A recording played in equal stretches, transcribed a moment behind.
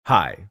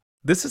Hi,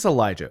 this is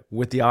Elijah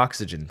with the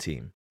Oxygen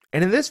team,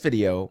 and in this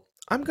video,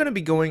 I'm going to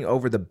be going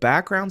over the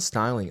background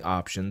styling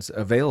options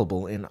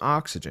available in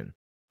Oxygen.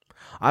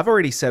 I've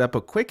already set up a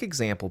quick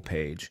example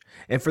page,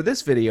 and for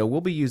this video,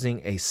 we'll be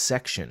using a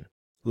section.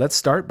 Let's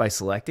start by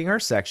selecting our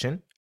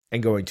section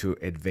and going to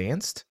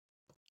Advanced,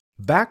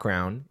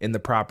 Background in the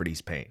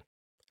Properties pane.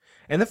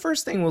 And the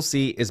first thing we'll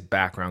see is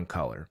background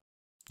color.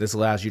 This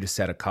allows you to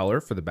set a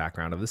color for the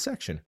background of the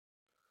section.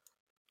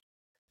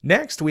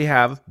 Next, we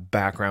have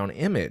background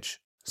image.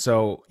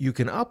 So you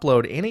can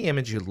upload any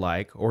image you'd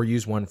like or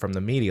use one from the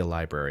media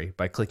library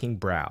by clicking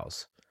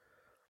Browse.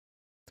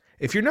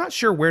 If you're not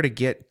sure where to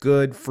get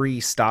good free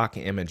stock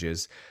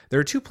images,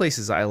 there are two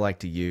places I like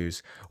to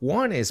use.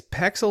 One is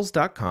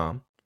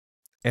Pexels.com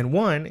and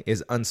one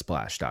is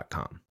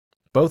Unsplash.com.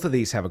 Both of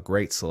these have a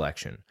great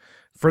selection.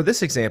 For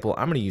this example,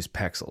 I'm going to use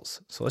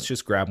Pexels. So let's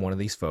just grab one of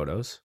these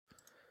photos,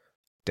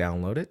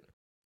 download it,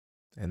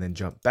 and then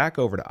jump back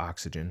over to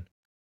Oxygen.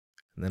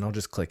 And then I'll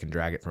just click and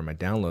drag it from my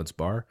downloads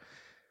bar.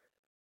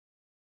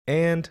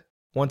 And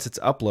once it's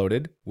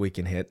uploaded, we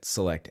can hit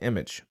Select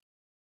Image.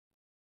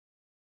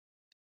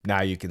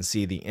 Now you can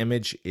see the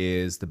image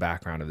is the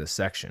background of this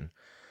section.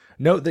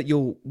 Note that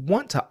you'll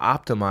want to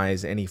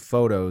optimize any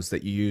photos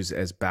that you use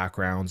as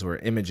backgrounds or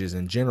images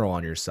in general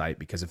on your site,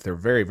 because if they're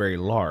very, very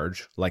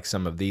large, like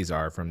some of these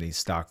are from these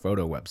stock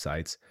photo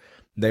websites,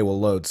 they will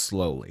load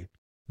slowly.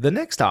 The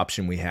next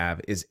option we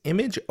have is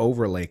Image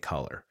Overlay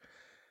Color.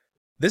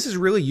 This is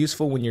really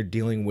useful when you're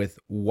dealing with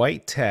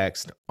white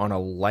text on a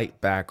light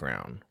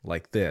background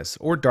like this,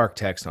 or dark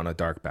text on a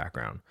dark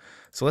background.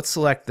 So let's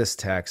select this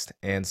text,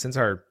 and since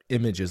our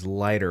image is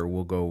lighter,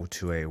 we'll go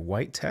to a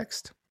white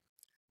text.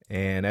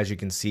 And as you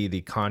can see,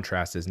 the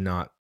contrast is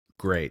not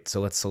great.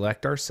 So let's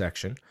select our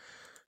section,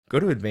 go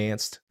to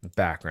Advanced,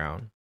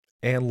 Background,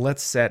 and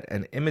let's set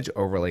an image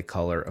overlay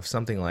color of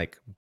something like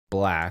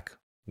black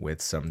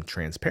with some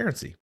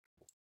transparency.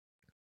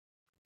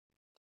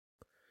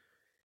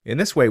 In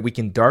this way, we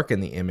can darken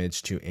the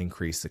image to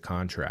increase the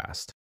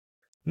contrast.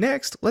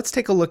 Next, let's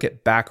take a look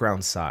at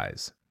background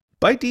size.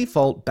 By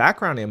default,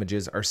 background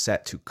images are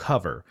set to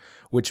cover,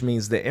 which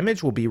means the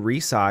image will be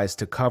resized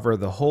to cover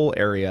the whole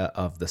area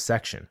of the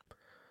section.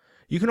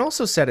 You can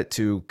also set it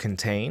to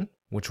contain,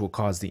 which will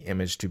cause the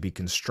image to be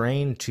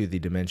constrained to the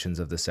dimensions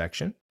of the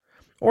section,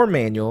 or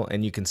manual,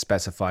 and you can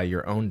specify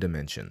your own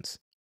dimensions.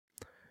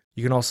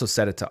 You can also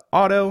set it to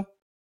auto,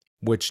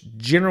 which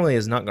generally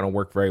is not going to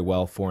work very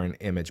well for an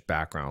image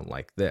background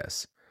like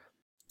this.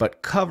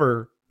 But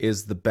cover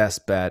is the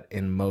best bet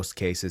in most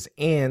cases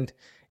and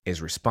is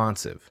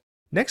responsive.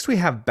 Next, we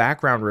have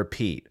background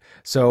repeat.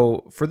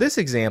 So for this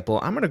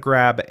example, I'm going to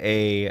grab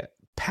a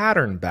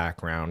pattern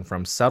background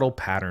from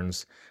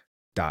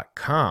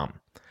subtlepatterns.com.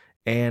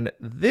 And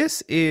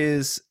this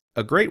is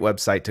a great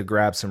website to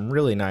grab some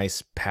really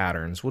nice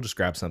patterns. We'll just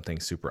grab something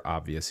super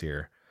obvious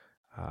here.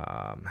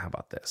 How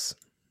about this?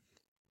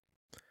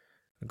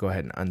 Go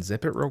ahead and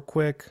unzip it real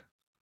quick.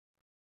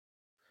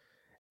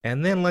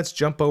 And then let's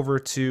jump over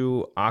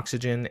to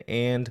Oxygen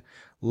and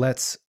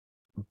let's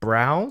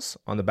browse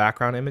on the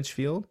background image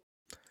field.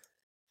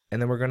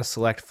 And then we're going to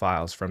select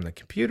files from the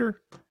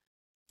computer.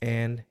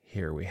 And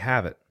here we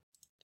have it.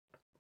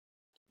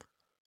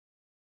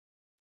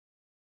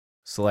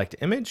 Select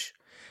image.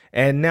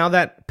 And now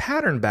that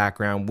pattern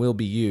background will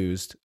be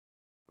used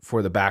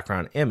for the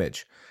background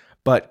image.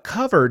 But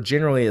cover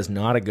generally is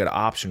not a good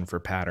option for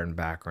pattern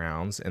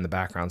backgrounds in the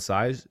background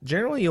size.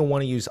 Generally, you'll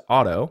want to use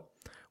auto,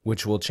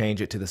 which will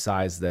change it to the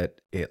size that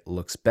it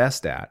looks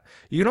best at.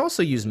 You can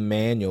also use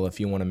manual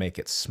if you want to make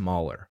it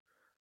smaller.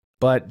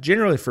 But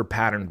generally for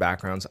pattern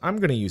backgrounds, I'm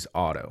going to use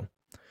auto.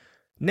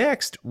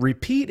 Next,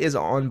 repeat is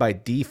on by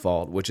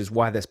default, which is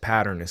why this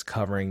pattern is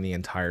covering the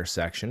entire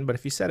section. But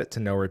if you set it to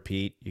no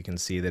repeat, you can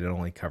see that it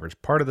only covers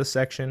part of the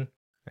section.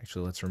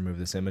 Actually, let's remove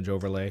this image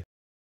overlay.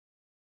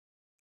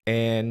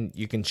 And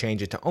you can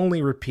change it to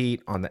only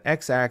repeat on the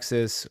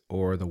x-axis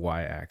or the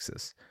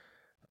y-axis.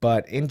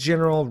 But in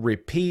general,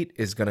 repeat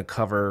is going to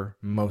cover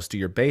most of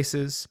your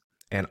bases,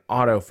 and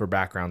auto for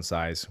background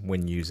size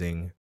when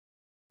using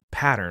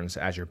patterns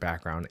as your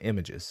background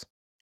images.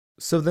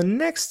 So the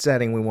next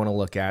setting we want to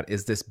look at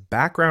is this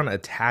background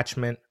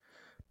attachment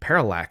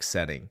parallax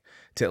setting.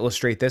 To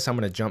illustrate this, I'm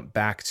going to jump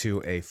back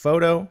to a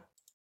photo,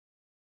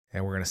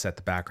 and we're going to set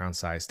the background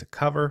size to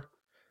cover,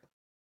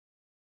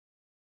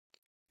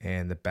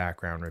 and the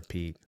background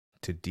repeat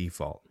to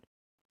default.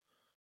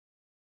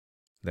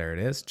 There it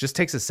is. Just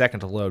takes a second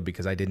to load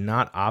because I did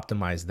not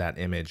optimize that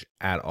image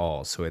at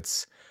all, so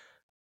it's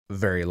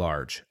very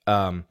large.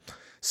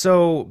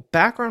 So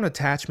background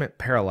attachment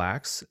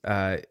parallax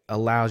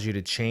allows you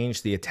to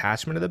change the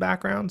attachment of the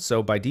background.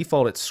 So by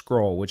default it's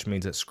scroll, which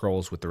means it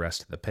scrolls with the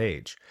rest of the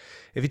page.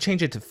 If you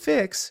change it to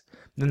fix,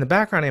 then the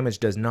background image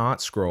does not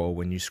scroll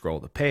when you scroll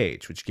the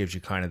page, which gives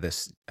you kind of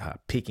this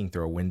peeking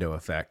through a window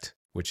effect,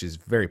 which is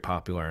very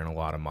popular in a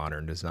lot of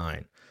modern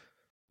design.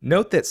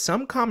 Note that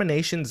some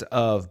combinations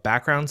of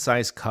background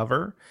size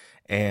cover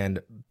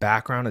and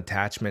background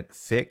attachment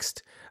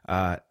fixed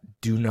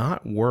do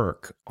not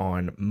work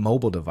on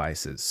mobile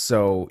devices.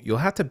 So you'll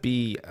have to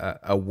be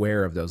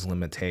aware of those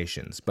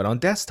limitations. But on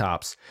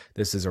desktops,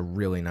 this is a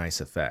really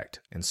nice effect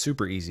and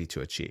super easy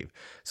to achieve.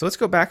 So let's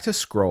go back to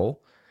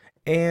scroll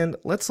and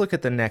let's look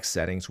at the next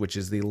settings, which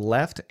is the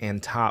left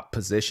and top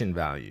position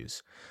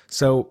values.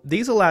 So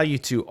these allow you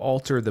to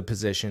alter the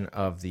position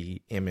of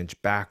the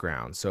image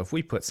background. So if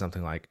we put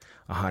something like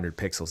 100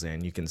 pixels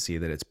in, you can see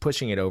that it's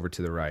pushing it over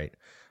to the right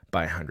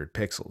by 100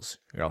 pixels.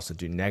 You can also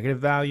do negative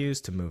values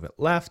to move it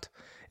left.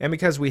 And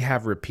because we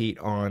have repeat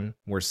on,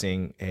 we're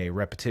seeing a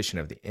repetition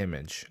of the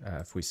image.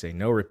 If we say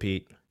no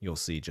repeat, you'll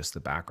see just the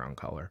background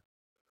color.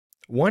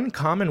 One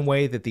common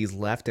way that these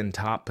left and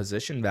top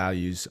position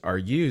values are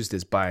used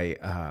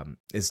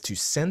is to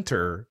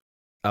center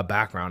a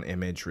background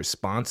image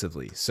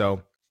responsively.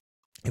 So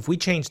if we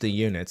change the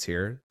units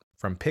here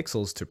from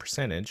pixels to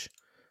percentage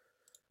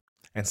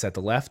and set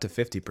the left to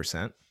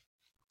 50%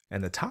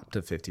 and the top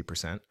to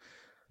 50%,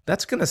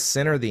 that's going to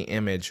center the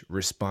image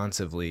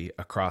responsively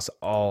across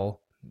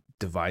all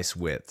device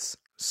widths.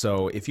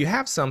 So if you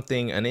have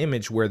an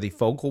image where the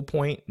focal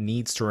point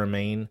needs to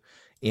remain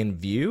in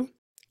view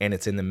and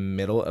it's in the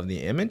middle of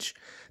the image,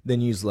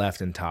 then use left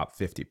and top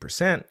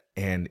 50%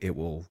 and it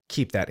will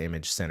keep that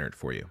image centered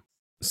for you.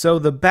 So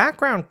the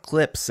background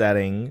clip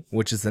setting,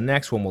 which is the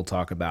next one we'll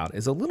talk about,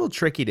 is a little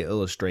tricky to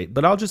illustrate,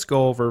 but I'll just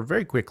go over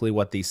very quickly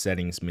what these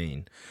settings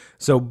mean.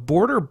 So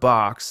border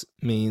box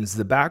means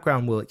the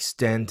background will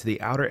extend to the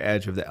outer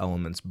edge of the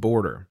element's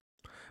border.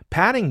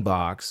 Padding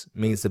box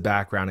means the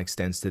background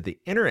extends to the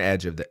inner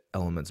edge of the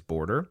element's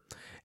border.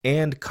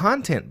 And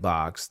content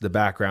box, the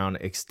background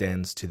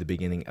extends to the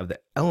beginning of the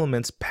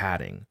element's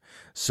padding.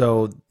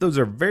 So those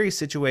are very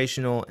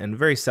situational and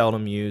very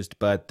seldom used,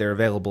 but they're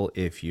available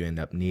if you end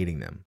up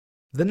needing them.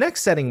 The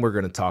next setting we're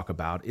going to talk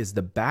about is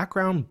the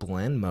background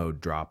blend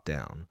mode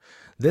dropdown.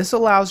 This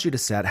allows you to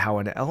set how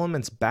an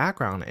element's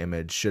background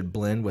image should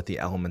blend with the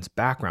element's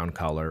background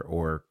color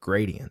or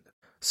gradient.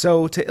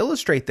 So to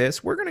illustrate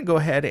this, we're going to go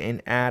ahead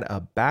and add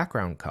a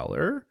background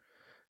color.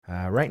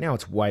 Right now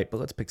it's white, but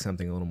let's pick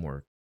something a little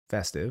more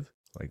festive,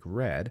 like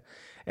red,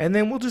 and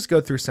then we'll just go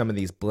through some of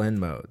these blend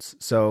modes.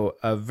 So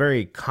a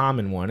very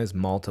common one is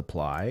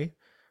multiply,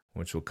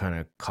 which will kind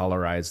of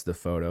colorize the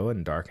photo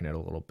and darken it a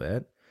little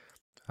bit.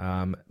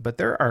 But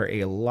there are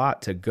a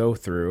lot to go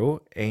through,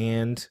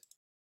 and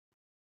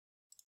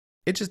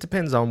it just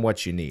depends on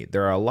what you need.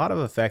 There are a lot of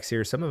effects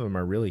here. Some of them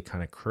are really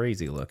kind of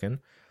crazy looking,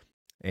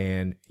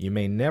 and you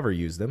may never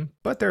use them,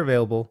 but they're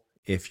available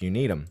if you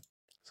need them.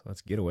 So let's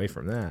get away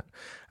from that.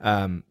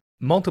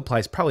 Multiply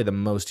is probably the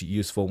most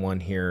useful one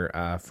here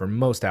for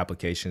most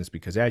applications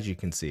because, as you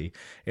can see,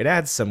 it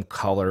adds some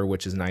color,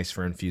 which is nice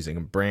for infusing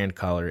a brand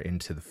color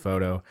into the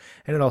photo,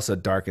 and it also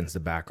darkens the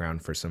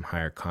background for some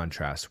higher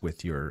contrast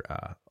with your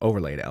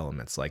overlaid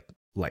elements like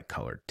light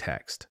colored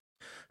text.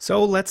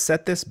 So let's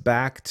set this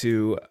back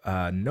to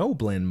no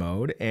blend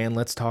mode, and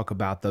let's talk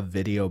about the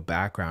video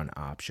background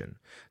option.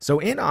 So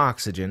in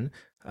Oxygen,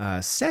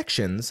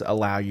 sections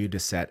allow you to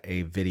set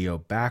a video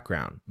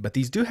background, but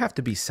these do have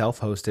to be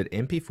self-hosted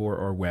MP4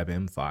 or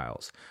WebM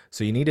files.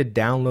 So you need to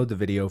download the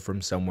video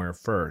from somewhere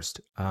first.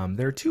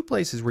 There are two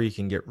places where you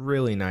can get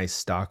really nice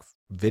stock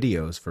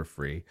videos for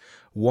free.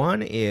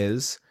 One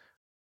is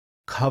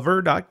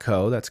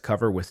cover.co, that's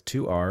cover with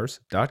 2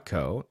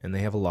 R's.co, and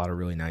they have a lot of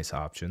really nice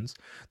options.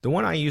 The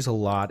one I use a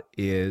lot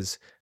is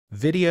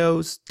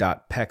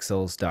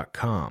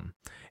videos.pexels.com.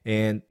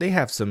 And they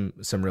have some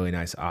really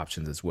nice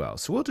options as well.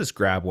 So we'll just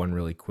grab one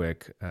really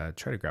quick.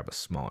 Try to grab a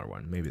smaller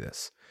one, maybe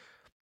this.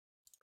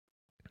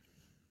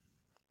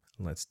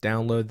 Let's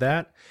download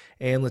that.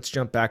 And let's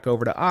jump back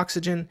over to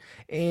Oxygen.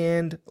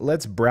 And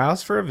let's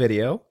browse for a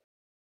video.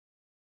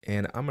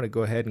 And I'm going to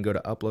go ahead and go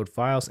to Upload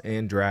Files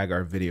and drag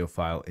our video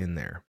file in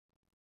there.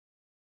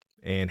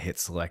 And hit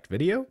Select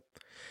Video.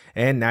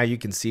 And now you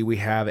can see we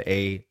have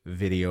a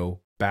video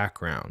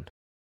background.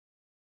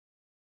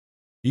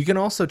 You can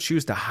also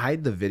choose to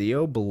hide the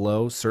video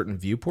below certain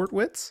viewport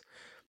widths.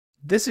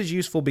 This is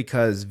useful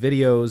because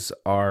videos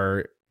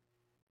are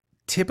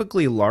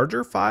typically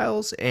larger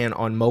files, and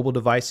on mobile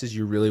devices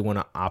you really want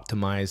to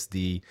optimize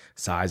the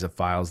size of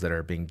files that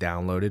are being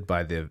downloaded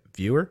by the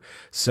viewer.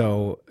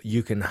 So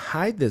you can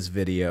hide this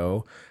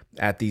video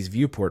at these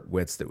viewport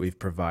widths that we've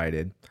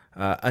provided.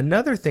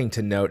 Another thing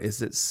to note is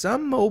that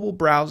some mobile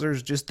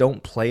browsers just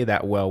don't play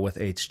that well with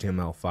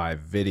HTML5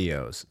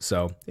 videos.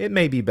 So it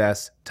may be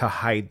best to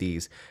hide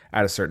these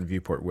at a certain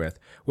viewport width,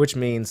 which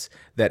means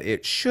that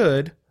it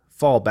should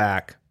fall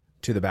back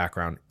to the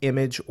background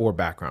image or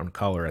background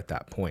color at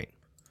that point.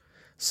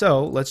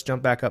 So let's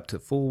jump back up to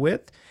full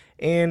width,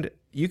 and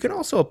you can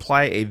also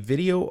apply a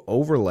video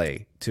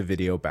overlay to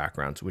video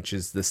backgrounds, which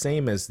is the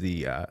same as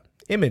the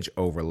image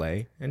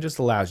overlay and just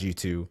allows you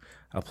to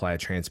apply a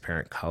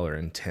transparent color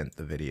and tint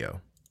the video.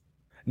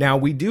 Now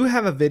we do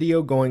have a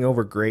video going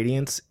over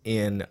gradients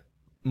in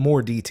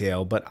more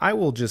detail, but I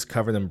will just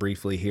cover them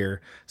briefly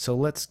here. So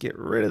let's get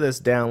rid of this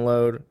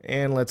download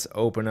and let's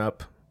open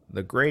up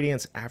the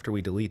gradients after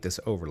we delete this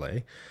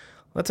overlay.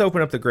 Let's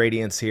open up the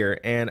gradients here,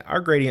 and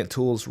our gradient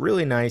tool is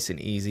really nice and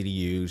easy to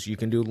use. You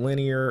can do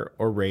linear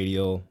or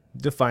radial,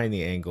 define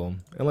the angle,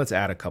 and let's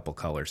add a couple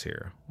colors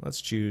here. Let's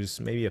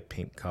choose maybe a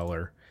pink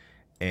color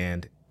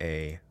and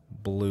a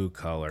blue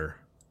color,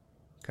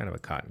 kind of a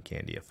cotton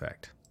candy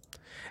effect.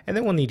 And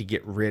then we'll need to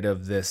get rid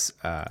of this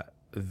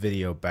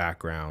video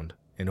background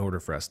in order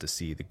for us to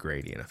see the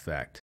gradient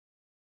effect.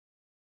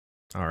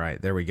 All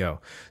right, there we go.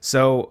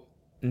 So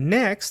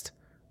next,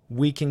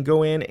 we can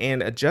go in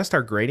and adjust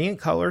our gradient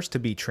colors to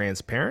be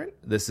transparent.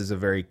 This is a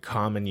very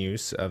common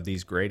use of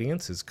these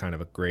gradients. It's kind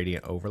of a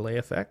gradient overlay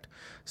effect.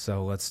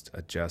 So let's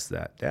adjust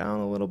that down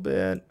a little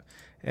bit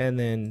and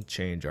then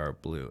change our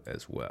blue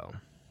as well.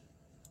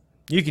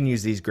 You can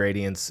use these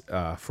gradients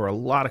for a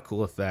lot of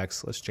cool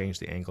effects. Let's change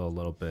the angle a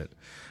little bit.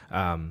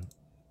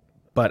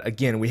 But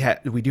again,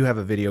 we do have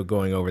a video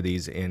going over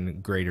these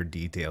in greater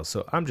detail,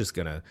 so I'm just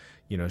gonna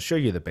show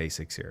you the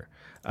basics here.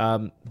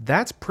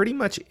 That's pretty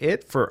much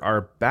it for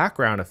our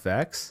background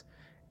effects,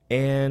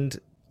 and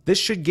this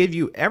should give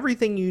you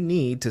everything you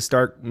need to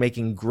start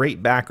making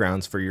great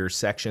backgrounds for your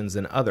sections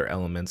and other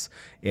elements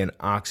in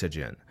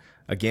Oxygen.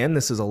 Again,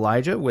 this is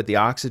Elijah with the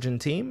Oxygen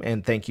team,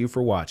 and thank you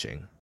for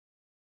watching.